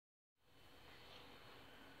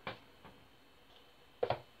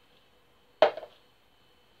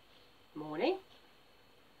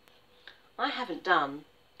haven't done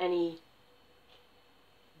any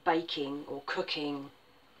baking or cooking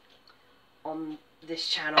on this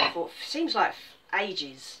channel for, seems like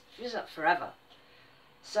ages, feels like forever.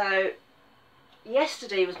 So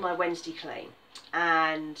yesterday was my Wednesday clean,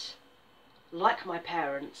 and like my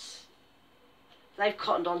parents, they've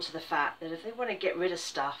cottoned on to the fact that if they want to get rid of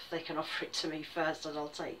stuff, they can offer it to me first, and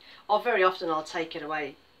very often I'll take it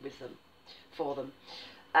away with them, for them.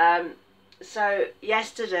 So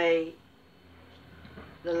yesterday,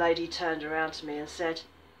 the lady turned around to me and said,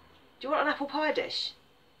 "Do you want an apple pie dish?"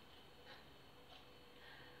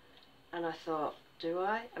 And I thought, do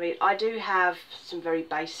I? I mean, I do have some very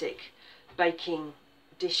basic baking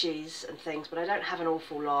dishes and things, but I don't have an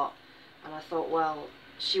awful lot. And I thought, well,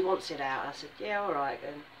 she wants it out. And I said, yeah, all right.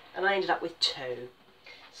 And I ended up with 2.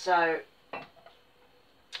 So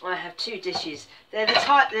I have 2 dishes. They're the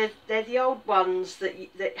type. They're the old ones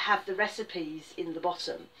that have the recipes in the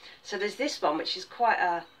bottom. So there's this one, which is quite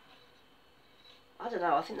a, I don't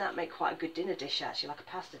know, I think that'd make quite a good dinner dish, actually, like a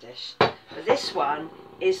pasta dish. But this one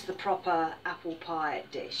is the proper apple pie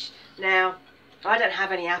dish. Now, I don't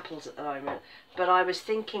have any apples at the moment, but I was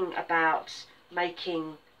thinking about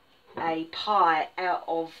making a pie out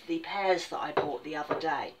of the pears that I bought the other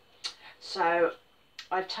day. So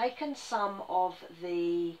I've taken some of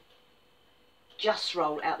the Just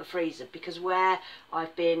Roll out the freezer, because where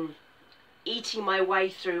I've been eating my way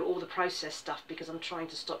through all the processed stuff, because I'm trying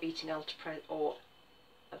to stop eating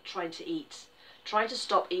trying to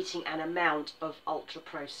stop eating an amount of ultra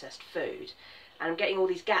processed food, and I'm getting all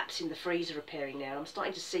these gaps in the freezer appearing now, and I'm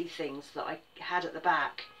starting to see things that I had at the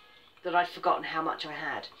back that I'd forgotten how much I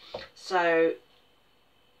had. So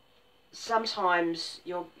sometimes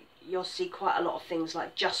you'll see quite a lot of things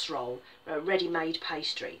like Just Roll, ready-made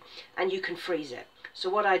pastry, and you can freeze it. So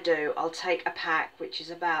what I do, I'll take a pack which is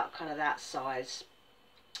about kind of that size,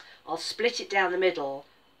 I'll split it down the middle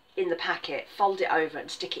in the packet, fold it over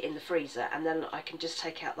and stick it in the freezer, and then I can just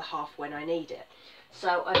take out the half when I need it.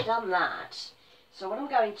 So I've done that. So what I'm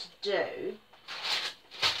going to do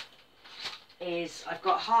is, I've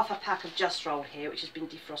got half a pack of Just Roll here, which has been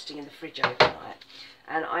defrosting in the fridge overnight,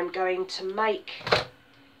 and I'm going to make,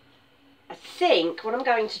 I think what I'm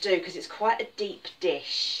going to do, because it's quite a deep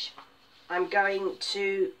dish, I'm going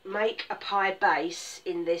to make a pie base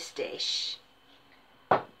in this dish.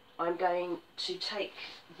 I'm going to take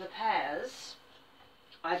the pears,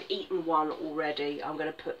 I've eaten one already, I'm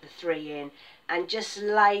going to put the 3 in and just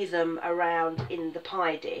lay them around in the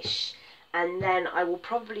pie dish, and then I will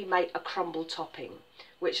probably make a crumble topping,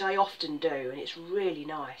 which I often do, and it's really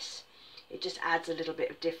nice. It just adds a little bit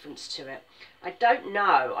of difference to it. I don't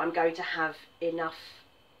know I'm going to have enough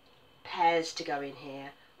pears to go in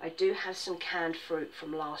here. I do have some canned fruit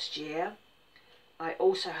from last year. I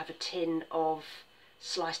also have a tin of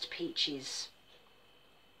sliced peaches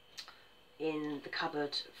in the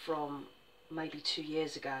cupboard from maybe 2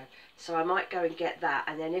 years ago, so I might go and get that,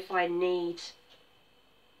 and then if I need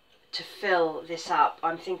to fill this up,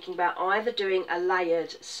 I'm thinking about either doing a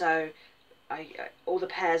layered, so all the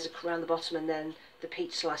pears are around the bottom and then the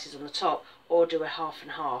peach slices on the top, or do a half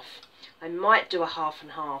and half. I might do a half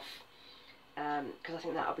and half because I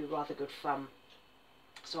think that'll be rather good fun.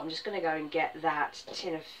 So I'm just going to go and get that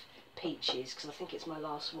tin of peaches, because I think it's my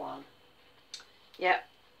last one. Yep,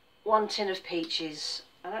 1 tin of peaches.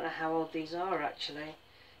 I don't know how old these are actually.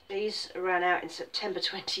 These ran out in September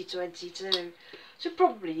 2022. Should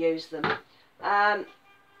probably use them.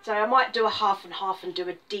 So I might do a half and half and do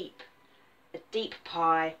a deep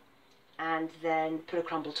pie, and then put a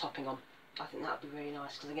crumble topping on. I think that would be really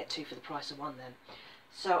nice, because I get 2 for the price of 1 then.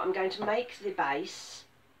 So I'm going to make the base.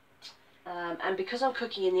 And because I'm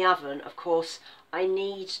cooking in the oven, of course, I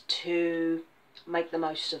need to make the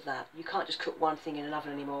most of that. You can't just cook one thing in an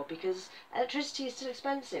oven anymore, because electricity is still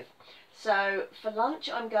expensive. So for lunch,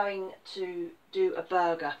 I'm going to do a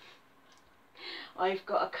burger. I've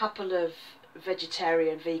got a couple of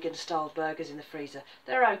vegetarian, vegan style burgers in the freezer.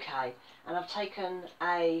 They're okay. And I've taken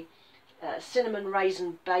a cinnamon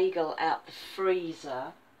raisin bagel out the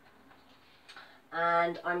freezer,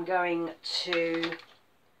 and I'm going to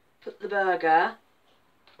put the burger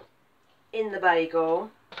in the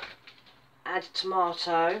bagel, add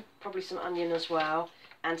tomato, probably some onion as well,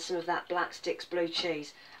 and some of that Black Sticks blue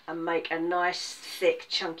cheese, and make a nice thick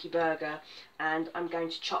chunky burger. And I'm going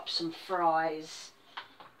to chop some fries,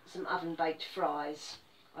 some oven baked fries.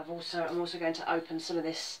 I'm also going to open some of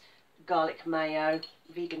this garlic mayo,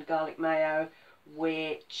 vegan garlic mayo,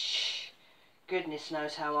 which goodness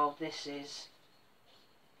knows how old this is.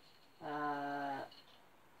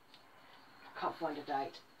 Can't find a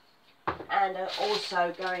date. And I'm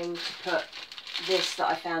also going to put this that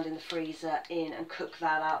I found in the freezer in and cook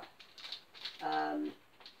that up, and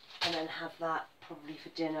then have that probably for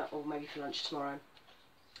dinner or maybe for lunch tomorrow.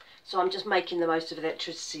 So I'm just making the most of the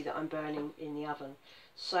electricity that I'm burning in the oven.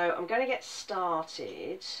 So I'm going to get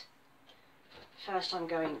started. First I'm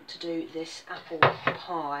going to do this apple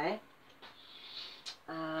pie.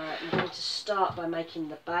 I'm going to start by making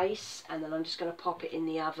the base, and then I'm just going to pop it in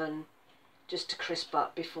the oven just to crisp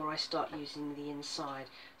up before I start using the inside.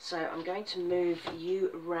 So I'm going to move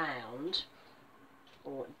you round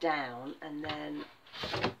or down, and then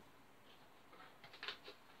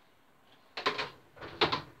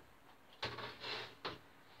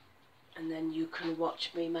you can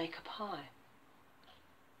watch me make a pie.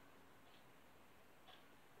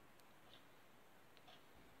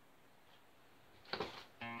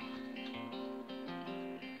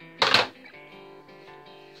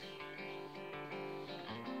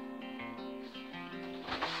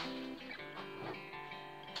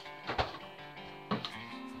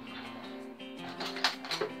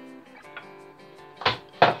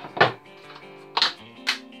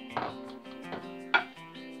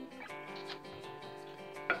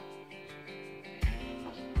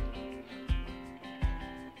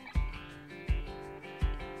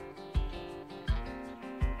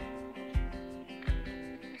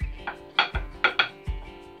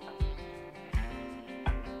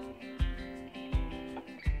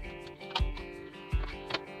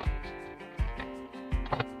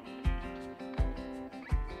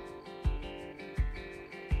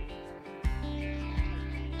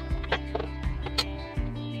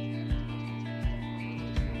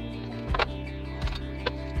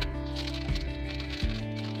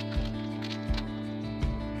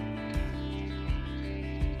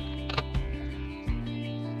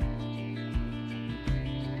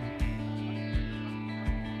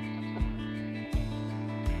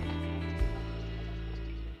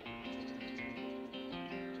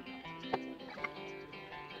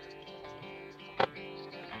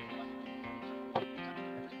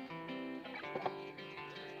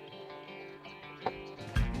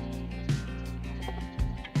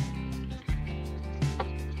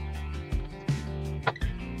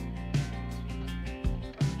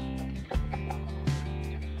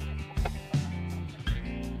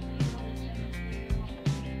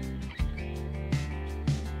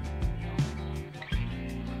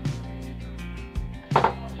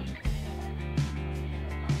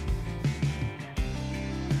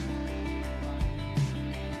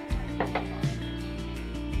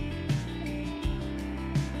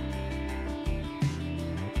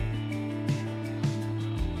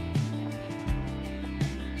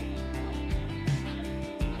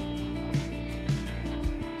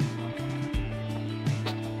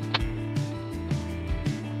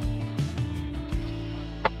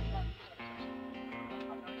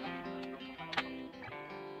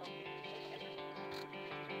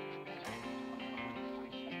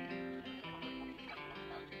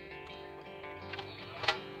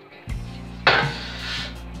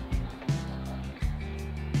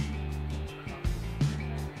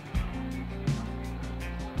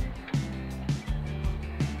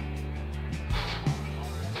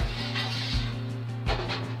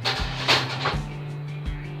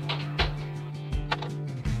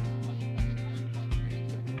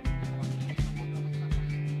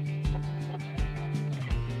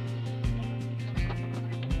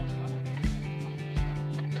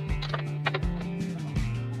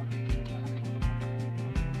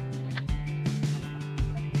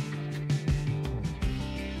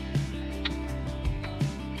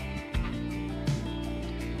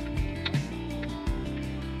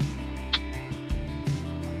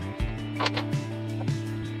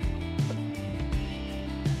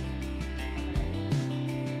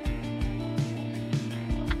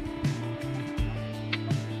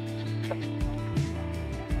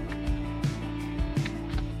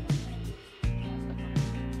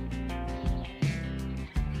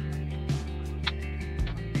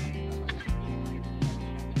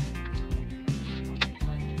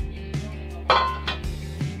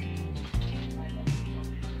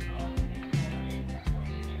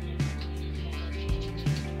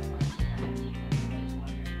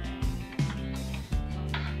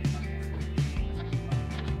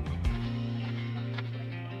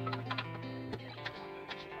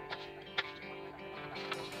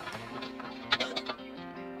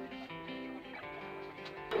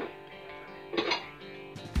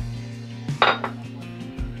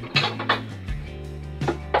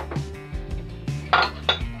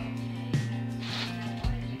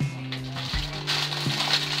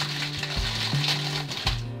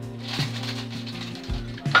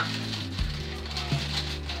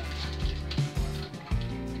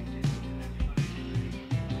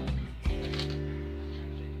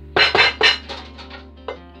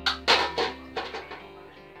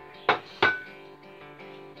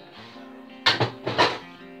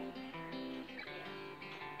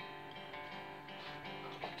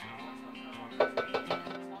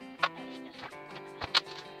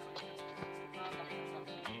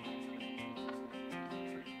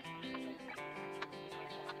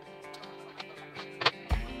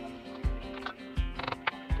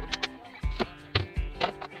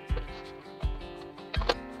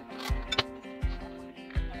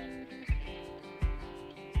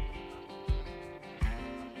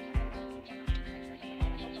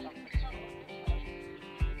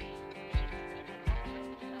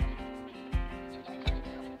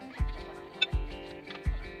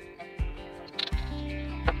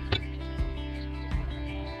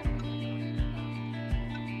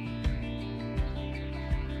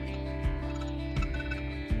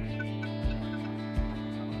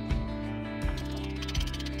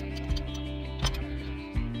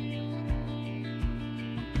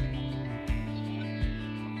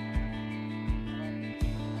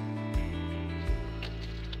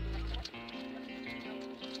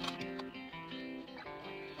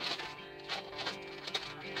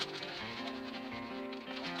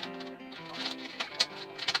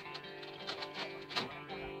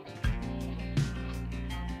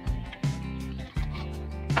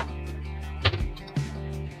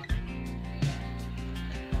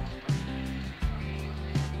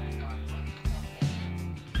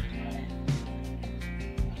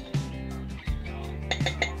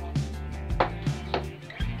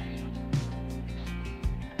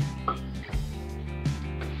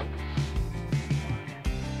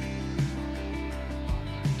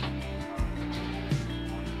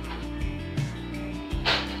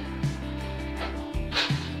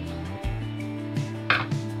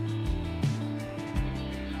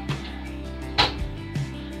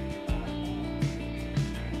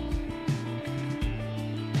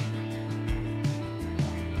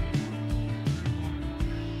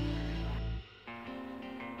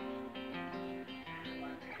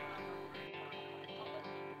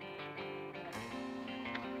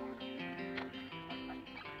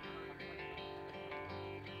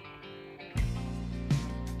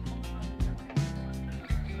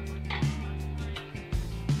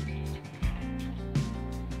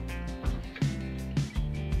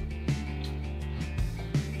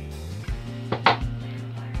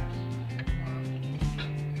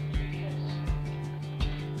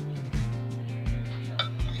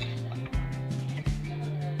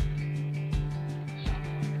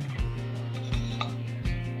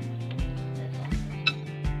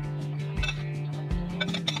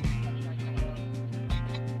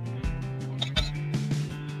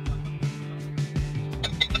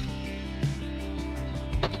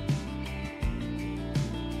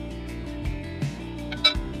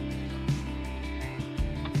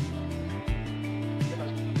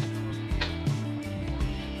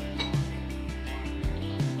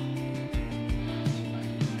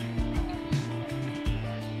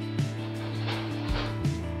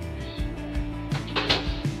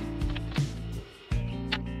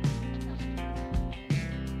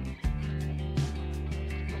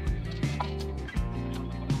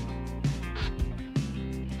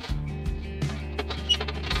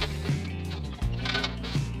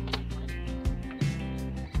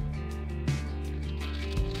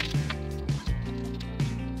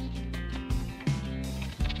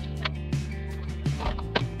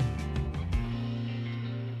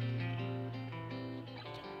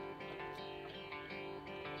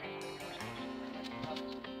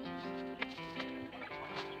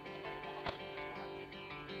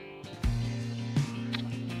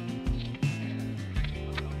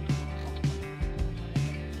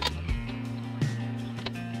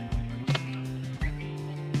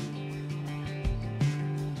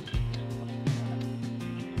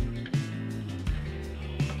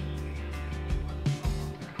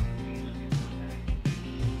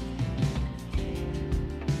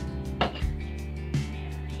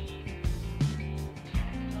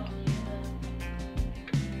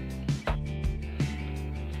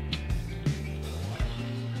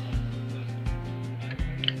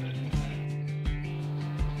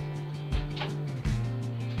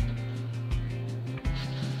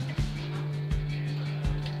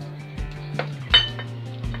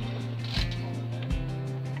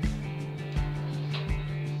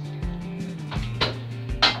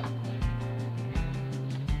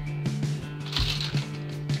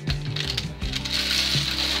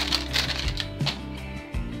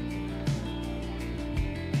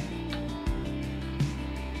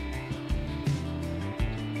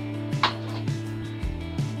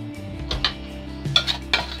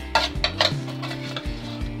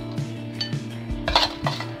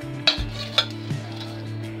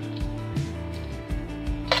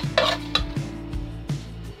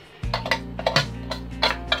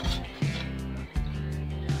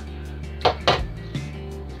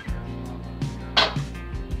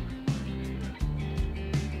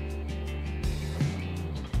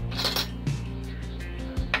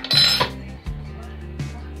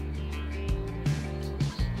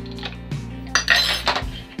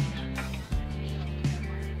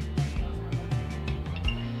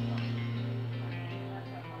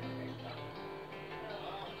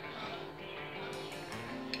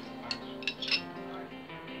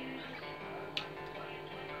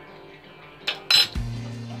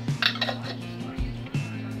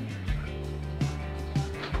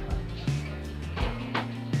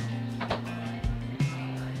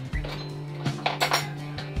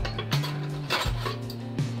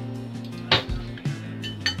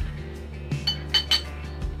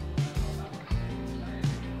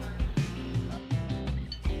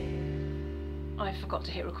 forgot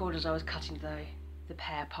to hit record as I was cutting the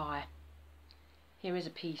pear pie. Here is a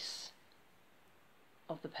piece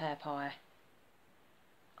of the pear pie.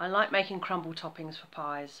 I like making crumble toppings for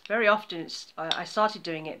pies. Very often I started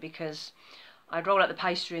doing it because I'd roll out the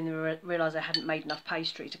pastry and then realise I hadn't made enough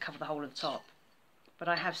pastry to cover the whole of the top. But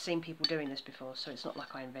I have seen people doing this before, so it's not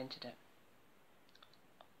like I invented it.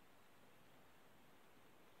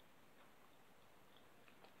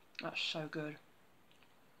 That's so good.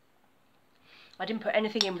 I didn't put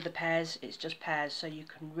anything in with the pears, it's just pears, so you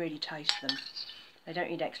can really taste them. They don't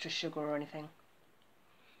need extra sugar or anything.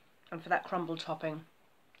 And for that crumble topping,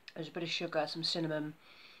 there's a bit of sugar, some cinnamon,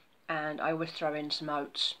 and I would throw in some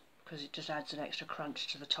oats because it just adds an extra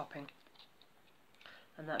crunch to the topping.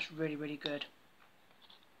 And that's really, really good.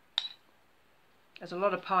 There's a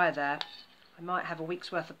lot of pie there. I might have a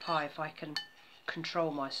week's worth of pie if I can control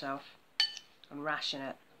myself and ration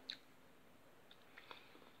it.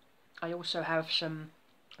 I also have some,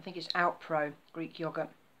 I think it's Outpro Greek yogurt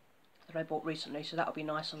that I bought recently, so that'll be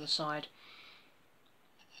nice on the side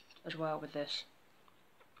as well with this.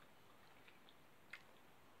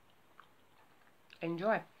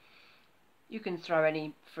 Enjoy. You can throw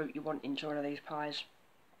any fruit you want into one of these pies.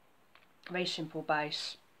 Very simple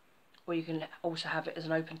base, or you can also have it as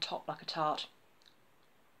an open top like a tart.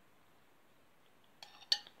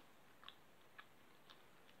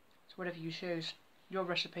 So whatever you choose, your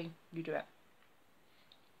recipe, you do it.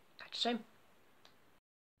 Catch you soon.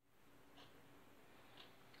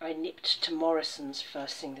 I nipped to Morrison's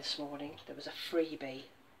first thing this morning. There was a freebie.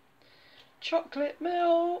 Chocolate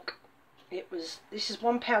milk. This is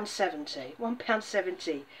 £1.70.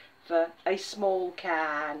 £1.70 for a small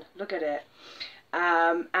can. Look at it.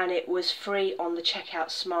 And it was free on the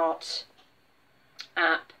Checkout Smart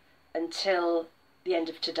app until the end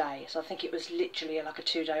of today. So I think it was literally like a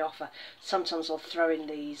 2-day offer. Sometimes I'll throw in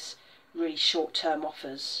these really short-term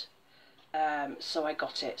offers. So I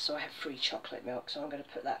got it. So I have free chocolate milk. So I'm going to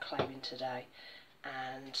put that claim in today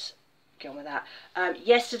and get on with that.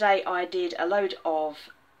 Yesterday I did a load of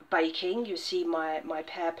baking. You see my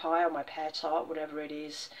pear pie or my pear tart, whatever it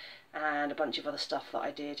is, and a bunch of other stuff that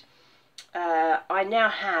I did. I now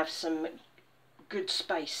have some good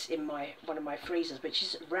space in one of my freezers, which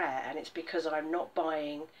is rare, and it's because I'm not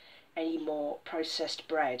buying any more processed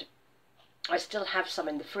bread. I still have some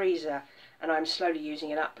in the freezer and I'm slowly using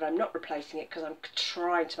it up, but I'm not replacing it because I'm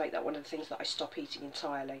trying to make that one of the things that I stop eating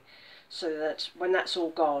entirely, so that when that's all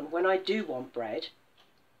gone, when I do want bread,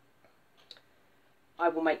 I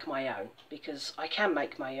will make my own, because I can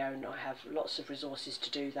make my own. I have lots of resources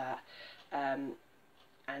to do that, and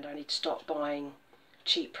I need to stop buying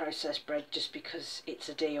cheap processed bread just because it's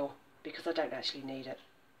a deal, because I don't actually need it.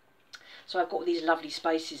 So I've got these lovely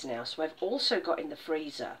spaces now. So I've also got in the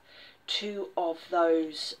freezer 2 of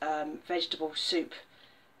those vegetable soup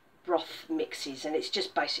broth mixes, and it's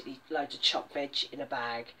just basically loads of chopped veg in a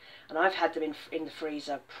bag, and I've had them in the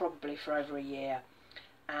freezer probably for over a year,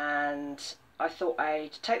 and I thought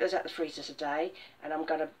I'd take those out of the freezer today, and I'm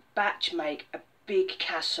going to batch make a big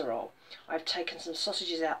casserole. I've taken some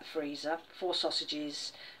sausages out the freezer, 4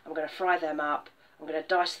 sausages. I'm going to fry them up, I'm going to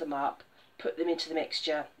dice them up, put them into the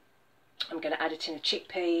mixture. I'm going to add a tin of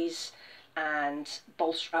chickpeas and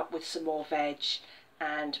bolster up with some more veg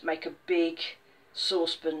and make a big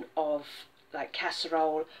saucepan of like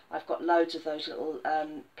casserole. I've got loads of those little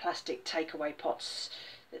plastic takeaway pots,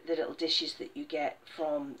 the little dishes that you get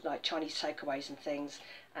from like Chinese takeaways and things,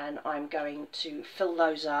 and I'm going to fill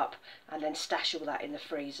those up and then stash all that in the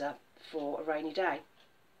freezer for a rainy day,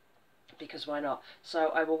 because why not? So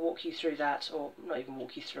I will walk you through that, or not even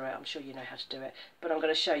walk you through it, I'm sure you know how to do it, but I'm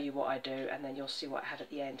going to show you what I do, and then you'll see what I have at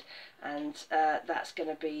the end. And that's going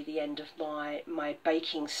to be the end of my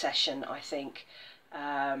baking session, I think.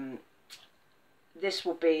 This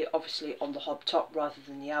will be obviously on the hob top rather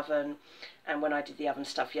than the oven, and when I did the oven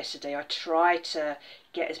stuff yesterday, I tried to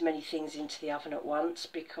get as many things into the oven at once,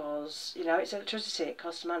 because, you know, it's electricity, it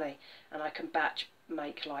costs money, and I can batch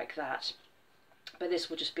make like that. But this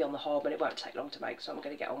will just be on the hob and it won't take long to make, so I'm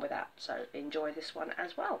going to get on with that. So enjoy this one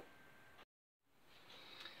as well.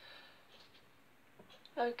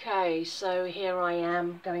 Okay, so here I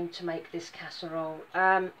am going to make this casserole.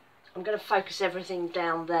 I'm going to focus everything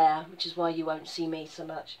down there, which is why you won't see me so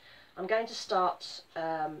much. I'm going to start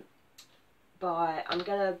I'm going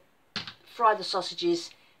to fry the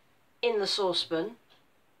sausages in the saucepan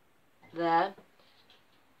there.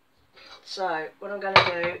 So what I'm going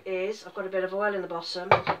to do is, I've got a bit of oil in the bottom,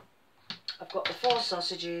 I've got the 4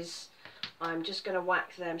 sausages, I'm just going to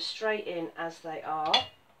whack them straight in as they are,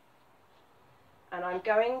 and I'm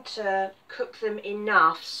going to cook them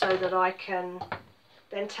enough so that I can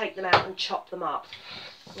then take them out and chop them up.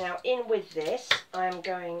 Now in with this I'm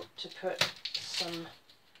going to put some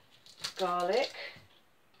garlic.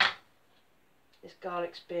 This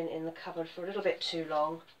garlic's been in the cupboard for a little bit too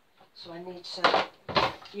long, so I need to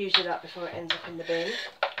use it up before it ends up in the bin.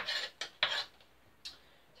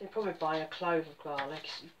 So you're probably buying a clove of garlic,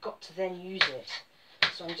 so you've got to then use it.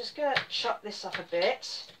 So I'm just going to chop this up a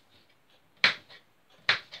bit.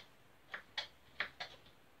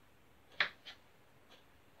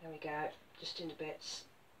 There we go, just into bits.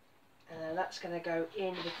 And then that's going to go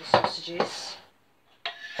in with the sausages.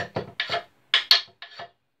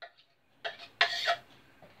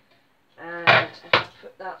 And if I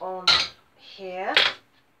put that on here,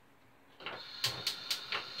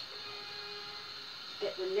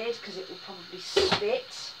 get the lid because it will probably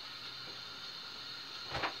spit.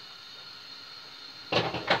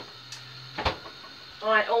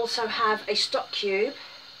 I also have a stock cube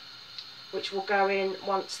which will go in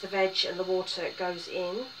once the veg and the water goes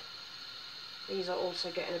in. These are also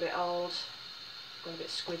getting a bit old, got a bit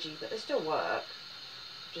squidgy, but they still work.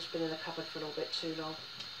 Just been in the cupboard for a little bit too long.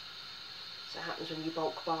 So it happens when you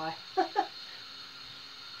bulk buy.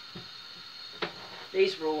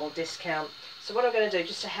 These were all on discount. So what I'm going to do,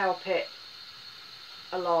 just to help it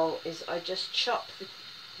along, is I just chop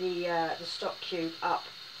the stock cube up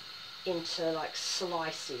into like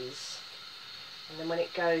slices, and then when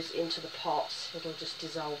it goes into the pot it'll just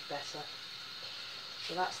dissolve better.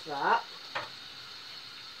 So that's that.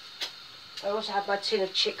 I also have my tin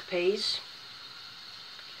of chickpeas,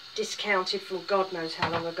 discounted from God knows how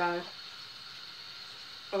long ago.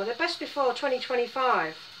 Well, they're best before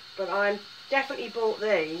 2025, but I definitely bought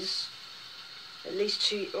these at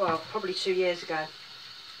least probably 2 years ago.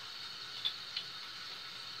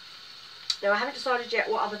 Now I haven't decided yet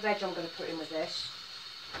what other veg I'm going to put in with this.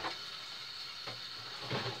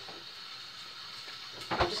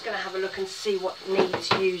 I'm just going to have a look and see what needs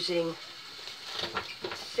using. I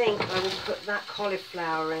think I will put that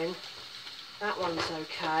cauliflower in. That one's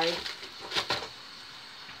okay.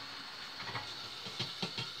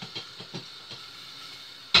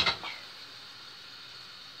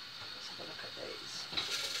 Let's have a look at these.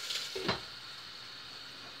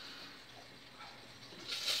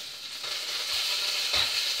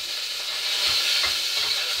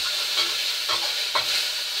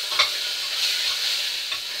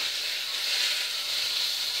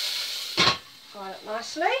 Fry it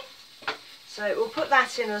nicely. So we'll put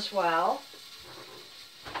that in as well.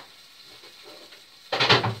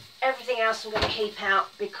 Everything else I'm going to keep out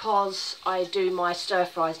because I do my stir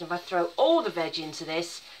fries, and if I throw all the veg into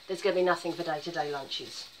this, there's going to be nothing for day-to-day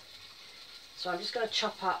lunches. So I'm just going to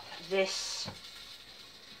chop up this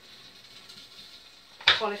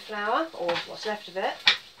cauliflower, or what's left of it.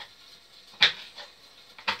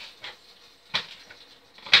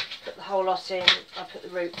 Put the whole lot in. I put the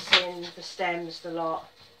roots in, the stems, the lot.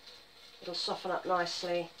 It'll soften up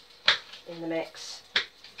nicely in the mix.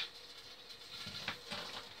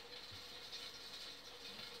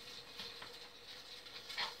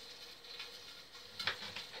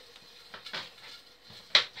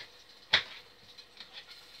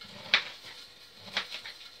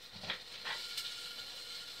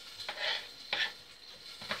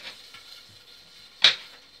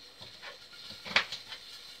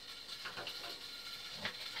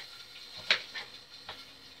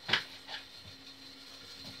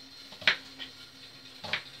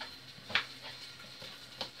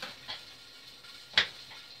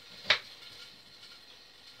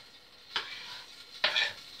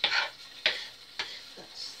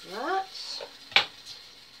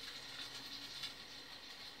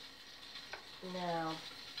 Now,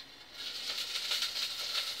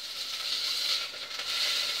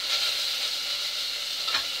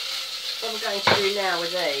 what we're going to do now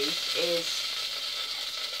with these is,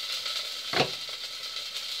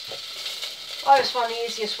 I always find the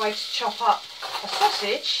easiest way to chop up a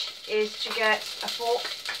sausage is to get a fork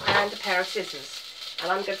and a pair of scissors.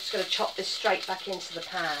 And I'm just going to chop this straight back into the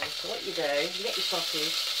pan. So what you do, you get your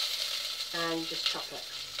sausage and you just chop it.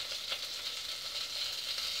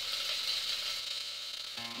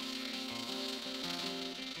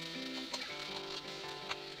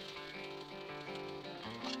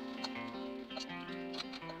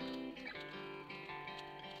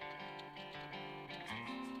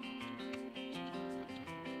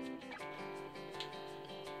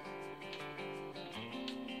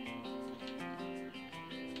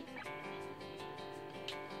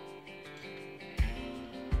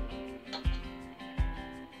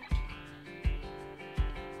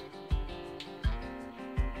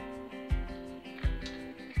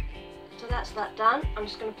 that's that done. I'm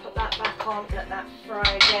just going to put that back on, let that fry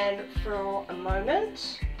again for a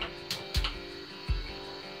moment.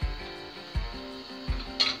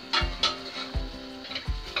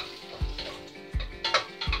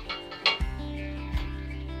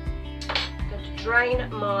 I'm going to drain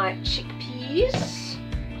my chickpeas,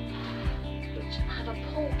 which have a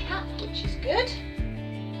pull cap, which is good.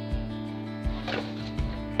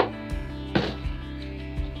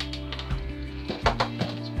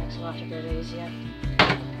 Life a bit easier,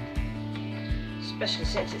 especially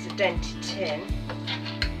since it's a dented tin.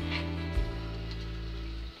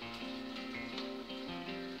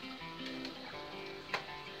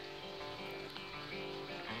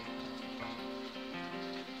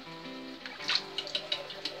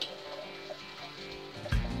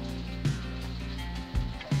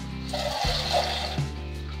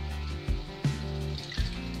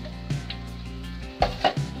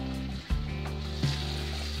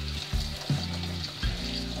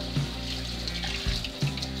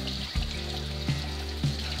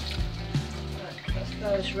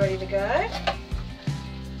 Those ready to go.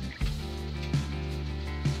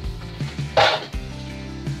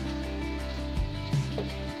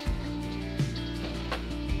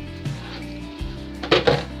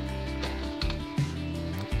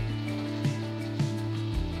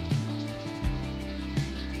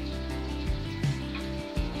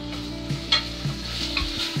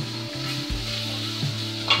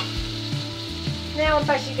 Now I'm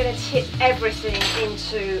basically going to tip everything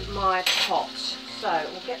into my pot. So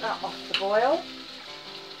we'll get that off the boil.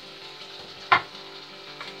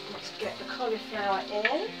 Let's get the cauliflower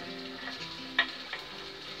in.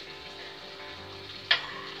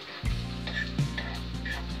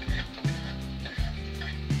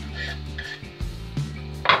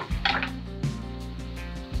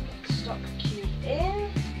 Get the stock cube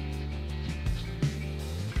in.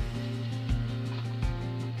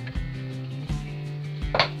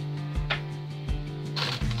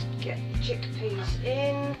 Get the chickpeas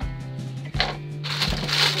in.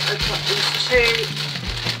 We'll open up these 2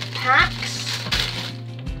 packs.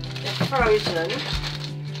 They're frozen,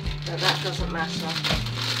 but that doesn't matter.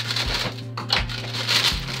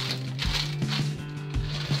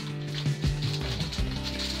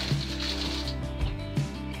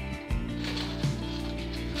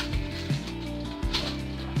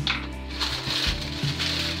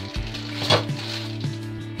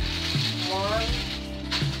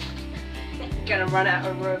 Going to run out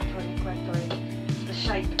of room pretty quickly. The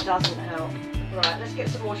shape doesn't help. Right, let's get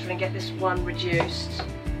some water and get this one reduced. And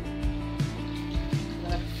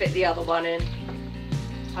then I can fit the other one in,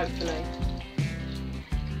 hopefully.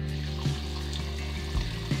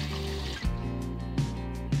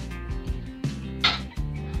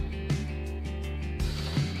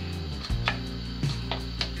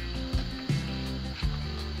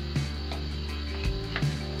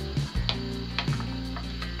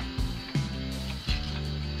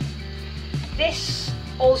 This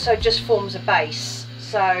also just forms a base,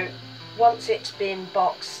 so once it's been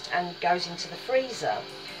boxed and goes into the freezer,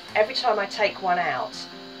 every time I take one out,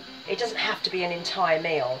 it doesn't have to be an entire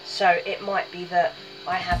meal. So it might be that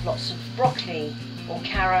I have lots of broccoli or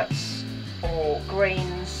carrots or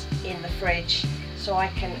greens in the fridge, so I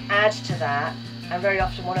can add to that, and very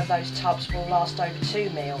often one of those tubs will last over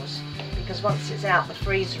 2 meals, because once it's out the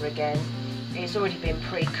freezer again, it's already been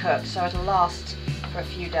pre-cooked, so it'll last for a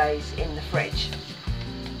few days in the fridge.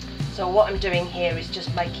 So what I'm doing here is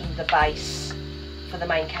just making the base for the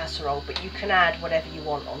main casserole, but you can add whatever you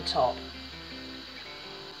want on top.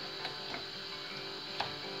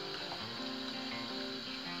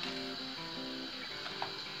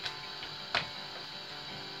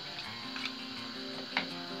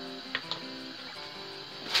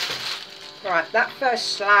 Right, that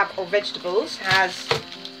first slab of vegetables has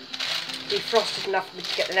defrosted enough for me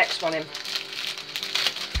to get the next one in.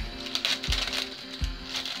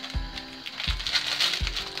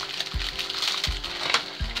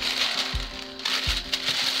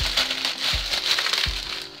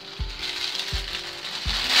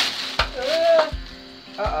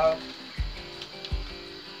 Uh-oh.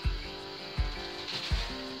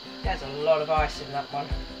 There's a lot of ice in that one.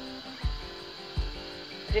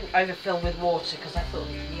 I didn't overfill with water because I thought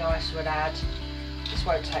the ice would add. This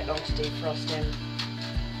won't take long to defrost him.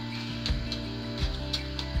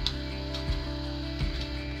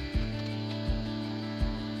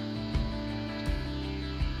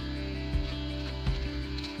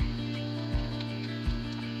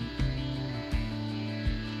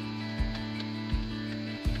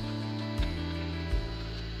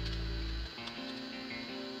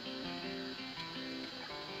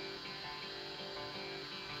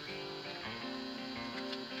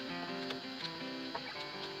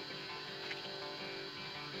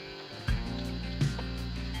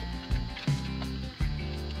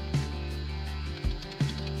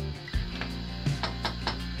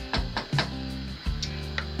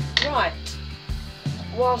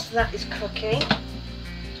 whilst that is cooking, I'm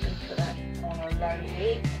going to put that on a low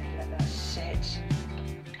heat and let that sit.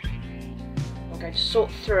 I'm going to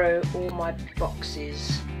sort through all my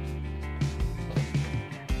boxes.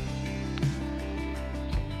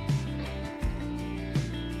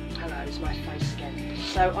 Hello, it's my face again.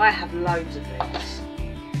 So I have loads of these,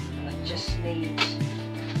 and I just need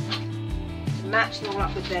to match them all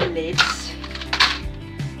up with their lids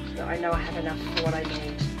so that I know I have enough for what I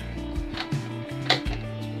need.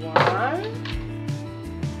 1,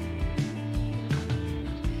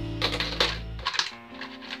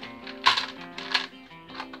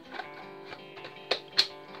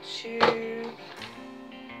 2,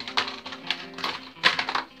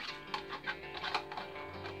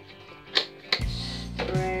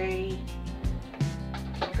 3.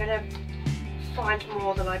 I'm going to find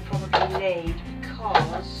more than I probably need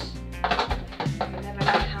because you never know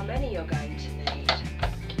how many you're going to need.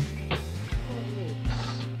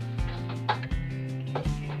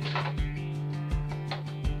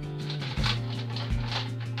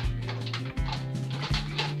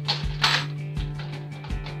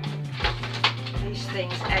 These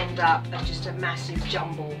things end up as just a massive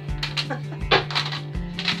jumble.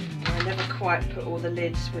 I never quite put all the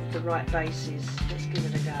lids with the right bases. Let's give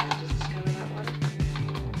it a go. Does this go with that one?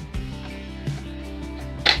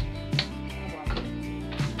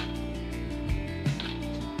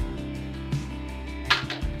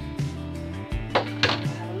 I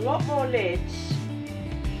have a lot more lids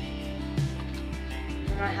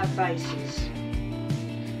than I have bases.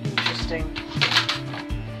 Interesting.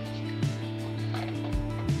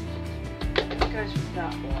 That goes with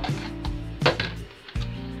that one.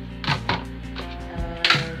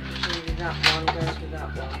 That one goes with that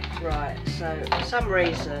one. Right, so for some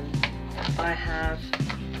reason I have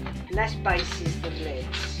less bases than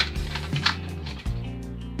lids.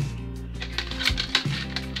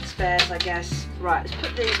 Spares, I guess. Right, let's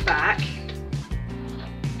put these back.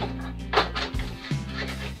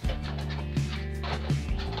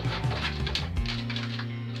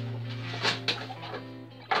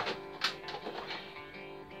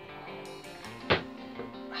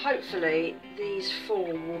 Hopefully these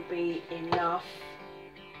 4 will be enough,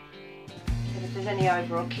 and if there's any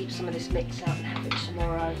over I'll keep some of this mix out and have it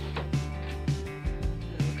tomorrow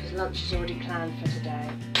because lunch is already planned for today.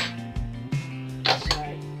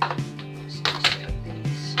 So let's just put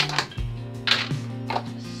these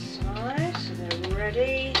aside so they're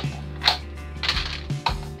ready.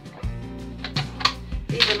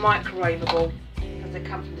 These are microwavable because they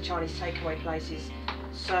come from the Chinese takeaway places,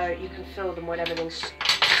 so you can fill them when everything's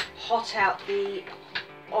hot out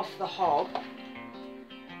off the hob.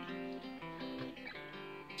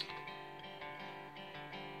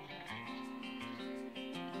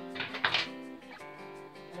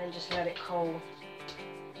 And then just let it cool.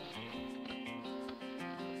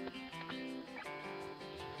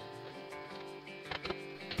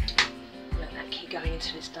 Let that keep going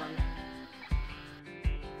until it's done.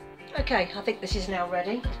 Okay, I think this is now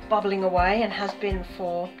ready. It's bubbling away and has been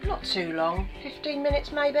for not too long, 15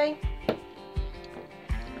 minutes maybe.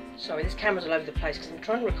 Sorry, this camera's all over the place because I'm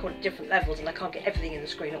trying to record at different levels and I can't get everything in the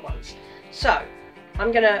screen at once. So,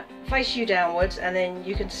 I'm going to face you downwards and then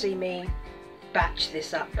you can see me batch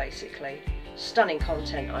this up basically. Stunning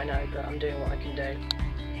content, I know, but I'm doing what I can do.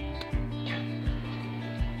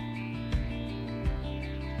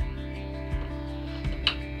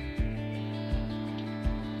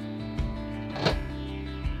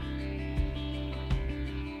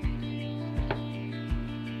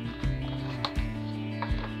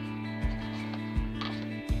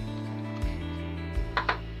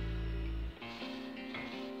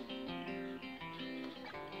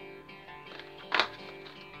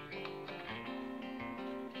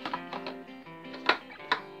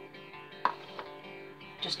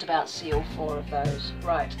 Just about see all 4 of those.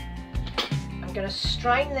 Right, I'm going to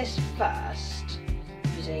strain this first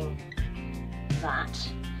using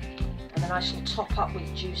that, and then I shall top up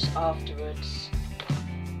with juice afterwards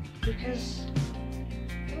because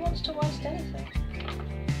who wants to waste anything?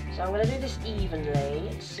 So I'm going to do this evenly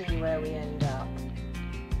and see where we end up.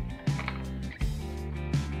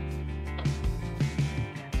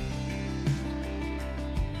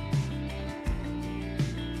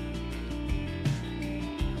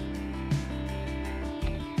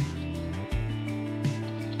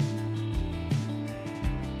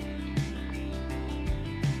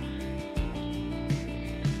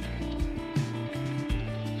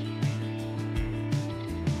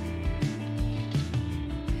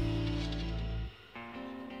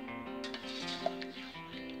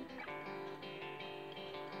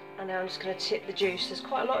 And now I'm just going to tip the juice. There's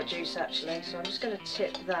quite a lot of juice actually, so I'm just going to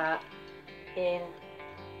tip that in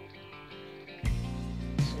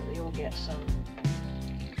so that you'll get some.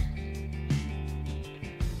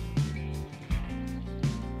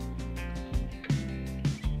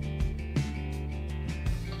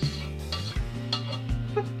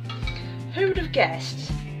 Who would have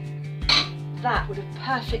guessed that would have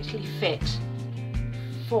perfectly fit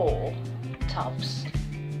 4 tubs?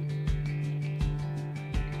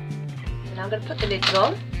 So now I'm going to put the lids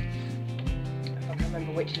on. If I can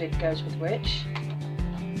remember which lid goes with which.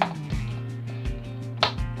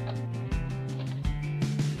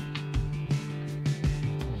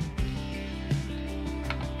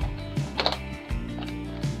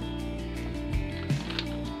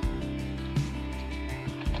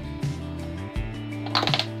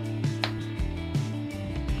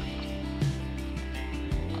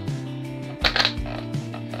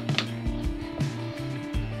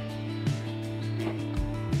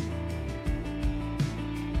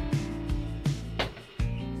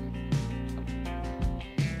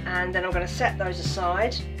 And then I'm going to set those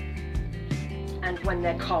aside, and when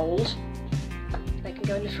they're cold they can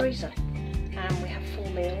go in the freezer, and we have 4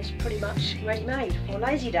 meals pretty much ready made for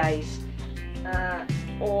lazy days,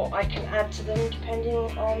 or I can add to them depending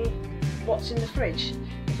on what's in the fridge.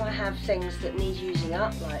 If I have things that need using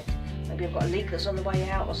up, like maybe I've got a leek that's on the way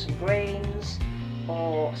out, or some greens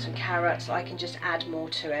or some carrots, I can just add more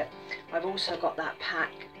to it. I've also got that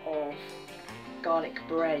pack of garlic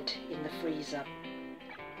bread in the freezer,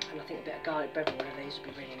 and I think a bit of garlic bread with one of these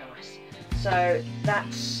would be really nice. So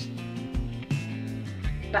that's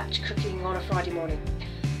batch cooking on a Friday morning.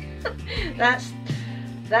 that's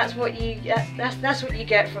what you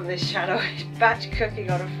get from this channel. Batch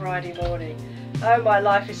cooking on a Friday morning. Oh, my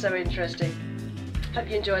life is so interesting. Hope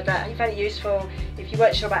you enjoyed that. Hope you found it useful. If you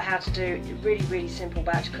weren't sure about how to do really simple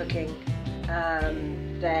batch cooking,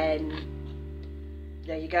 then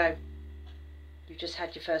there you go. You've just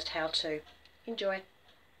had your first how-to. Enjoy.